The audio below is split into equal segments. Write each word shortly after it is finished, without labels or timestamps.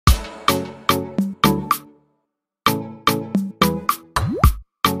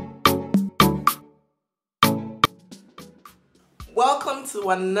Welcome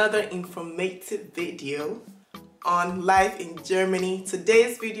to another informative video on life in Germany.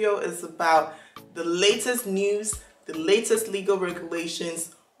 Today's video is about the latest news, the latest legal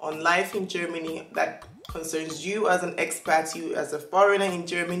regulations on life in Germany that concerns you as an expat, you as a foreigner in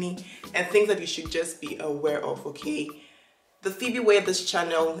Germany, and things that you should just be aware of, okay? The Phoebe Way of this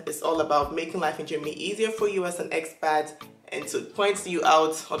channel is all about making life in Germany easier for you as an expat and to point you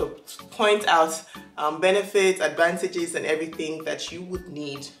out or to point out benefits, advantages, and everything that you would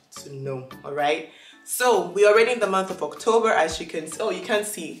need to know, all right? So we're already in the month of October, as you can see. Oh, you can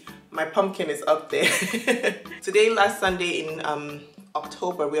see my pumpkin is up there. Today, last Sunday in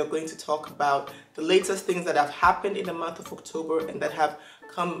October, we are going to talk about the latest things that have happened in the month of October and that have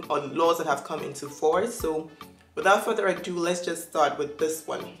come, or laws that have come into force. So without further ado, let's just start with this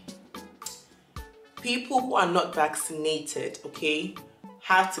one. People who are not vaccinated, okay,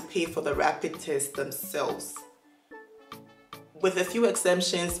 have to pay for the rapid test themselves. With a few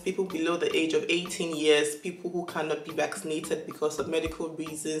exemptions, people below the age of 18 years, people who cannot be vaccinated because of medical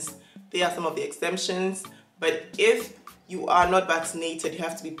reasons, they are some of the exemptions. But if you are not vaccinated, you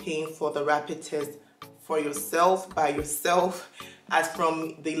have to be paying for the rapid test for yourself, by yourself, as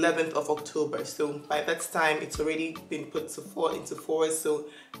from the 11th of October. So by that time, it's already been put into force. So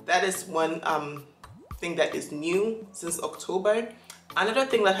that is one thing that is new since October. Another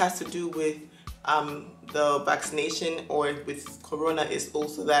thing that has to do with the vaccination or with corona is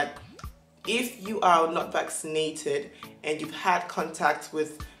also that if you are not vaccinated and you've had contact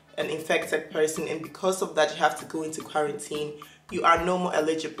with an infected person, and because of that you have to go into quarantine, you are no more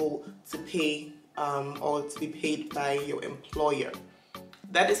eligible to pay or to be paid by your employer.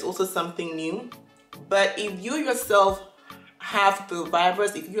 That is also something new. But if you yourself have the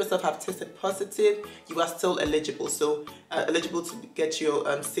virus, if you yourself have tested positive, you are still eligible. So eligible to get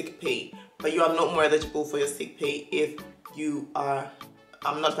your sick pay, but you are not more eligible for your sick pay if you are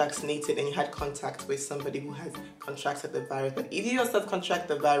not vaccinated and you had contact with somebody who has contracted the virus. But if you yourself contract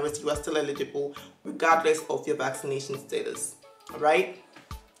the virus, you are still eligible regardless of your vaccination status. All right?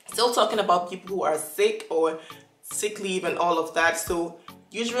 Still talking about people who are sick or sick leave and all of that. So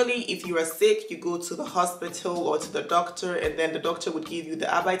usually if you are sick, you go to the hospital or to the doctor, and then the doctor would give you the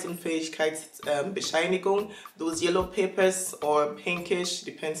Arbeitsunfähigkeitsbescheinigung, those yellow papers or pinkish,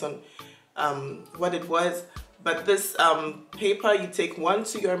 depends on what it was. But this paper, you take one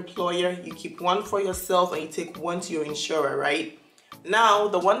to your employer, you keep one for yourself, and you take one to your insurer, right? Now,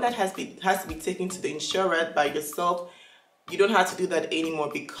 the one that has to be taken to the insurer by yourself, you don't have to do that anymore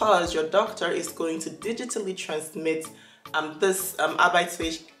because your doctor is going to digitally transmit this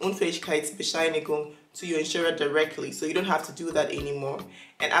Arbeitsunfähigkeitsbescheinigung to your insurer directly, so you don't have to do that anymore.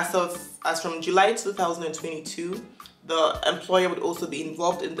 And as from July 2022, the employer would also be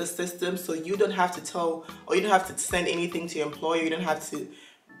involved in the system, so you don't have to tell, or you don't have to send anything to your employer. You don't have to,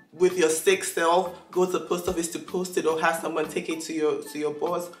 with your sick self, go to the post office to post it or have someone take it to your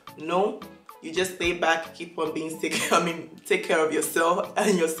boss. No, you just stay back, keep on being sick. I mean, take care of yourself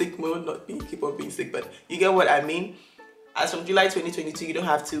and your sick mode, not keep on being sick, but you get what I mean. As from July 2022, you don't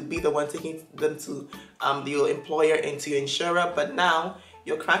have to be the one taking them to your employer and to your insurer, but now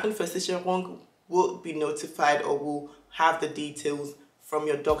your Krankenversicherung will be notified or will have the details from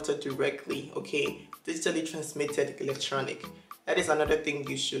your doctor directly, okay? Digitally transmitted, electronic. That is another thing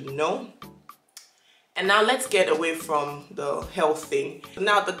you should know. And now let's get away from the health thing.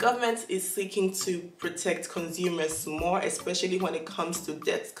 Now the government is seeking to protect consumers more, especially when it comes to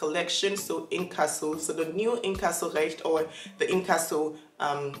debt collection, so inkasso. So the new inkasso recht, or the inkasso,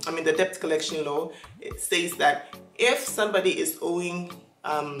 the debt collection law, it says that if somebody is owing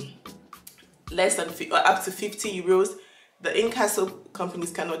less than up to 50 euros, the inkasso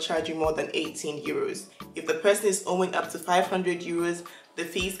companies cannot charge you more than 18 euros. If the person is owing up to 500 euros, the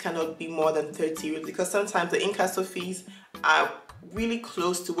fees cannot be more than 30 euros, because sometimes the inkasso fees are really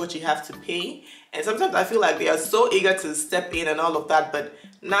close to what you have to pay. And sometimes I feel like they are so eager to step in and all of that, but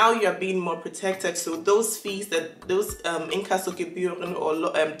now you are being more protected. So those fees, those Inkassogebühren or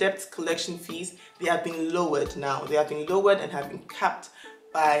debt collection fees, they have been lowered now. They have been lowered and have been capped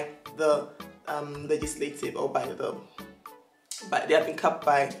by the legislative, or they have been capped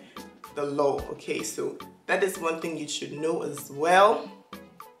by the law. Okay, so that is one thing you should know as well.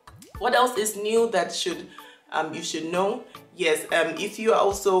 What else is new that you should know? Yes, if you are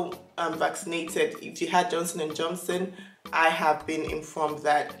also vaccinated, if you had Johnson & Johnson, I have been informed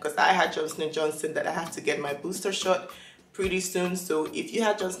that, because I had Johnson & Johnson, that I have to get my booster shot pretty soon. So if you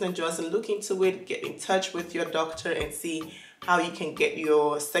had Johnson & Johnson, look into it, get in touch with your doctor and see how you can get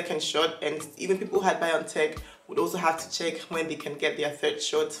your second shot. And even people who had BioNTech would also have to check when they can get their third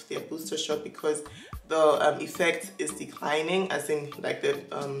shot, their booster shot, because the effect is declining, as in like the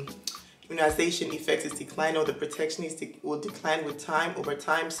immunization effect is declining, or the protection will decline with time, over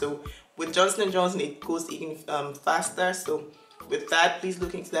time. So with Johnson & Johnson, it goes even faster. So with that, please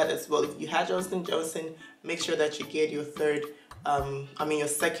look into that as well. If you had Johnson & Johnson, make sure that you get your your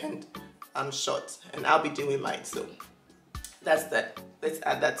second shot, and I'll be doing mine. So that's that. Let's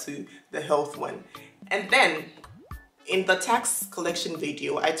add that to the health one. And then in the tax collection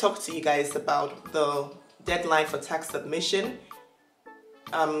video, I talked to you guys about the deadline for tax submission.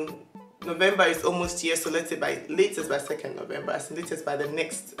 November is almost here, so let's say latest by 2nd November, as latest by the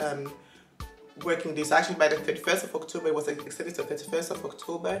next working days. Actually, by the 31st of October, it was extended to 31st of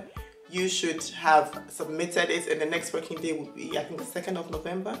October. You should have submitted it, and the next working day will be, I think, the 2nd of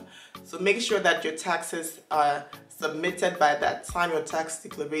November. So make sure that your taxes are submitted by that time, your tax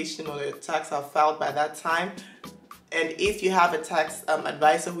declaration or your tax are filed by that time. And if you have a tax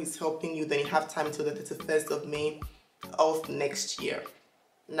advisor who is helping you, then you have time until the 31st of May of next year.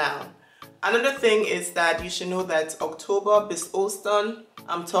 Now, another thing is that you should know that October bis Ostern,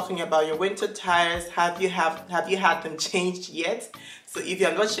 I'm talking about your winter tires. Have you had them changed yet? So if you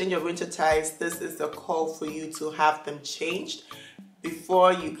have not changed your winter tires, this is a call for you to have them changed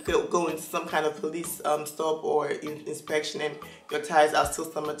before you go into some kind of police stop or inspection and your tires are still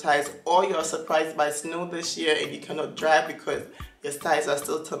summer tires, or you're surprised by snow this year and you cannot drive because your tires are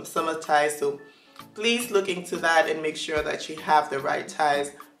still summer tires. So please look into that and make sure that you have the right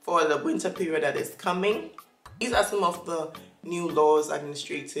tires for the winter period that is coming. These are some of the new laws,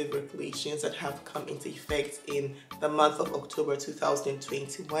 administrative regulations that have come into effect in the month of October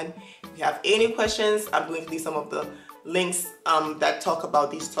 2021. If you have any questions, I'm going to leave some of the links that talk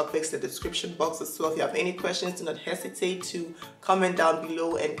about these topics in the description box as well. If you have any questions, do not hesitate to comment down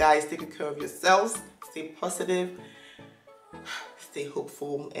below. And guys, take good care of yourselves, stay positive, stay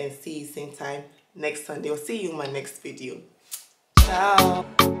hopeful, and see you same time next Sunday, or see you in my next video. Ciao.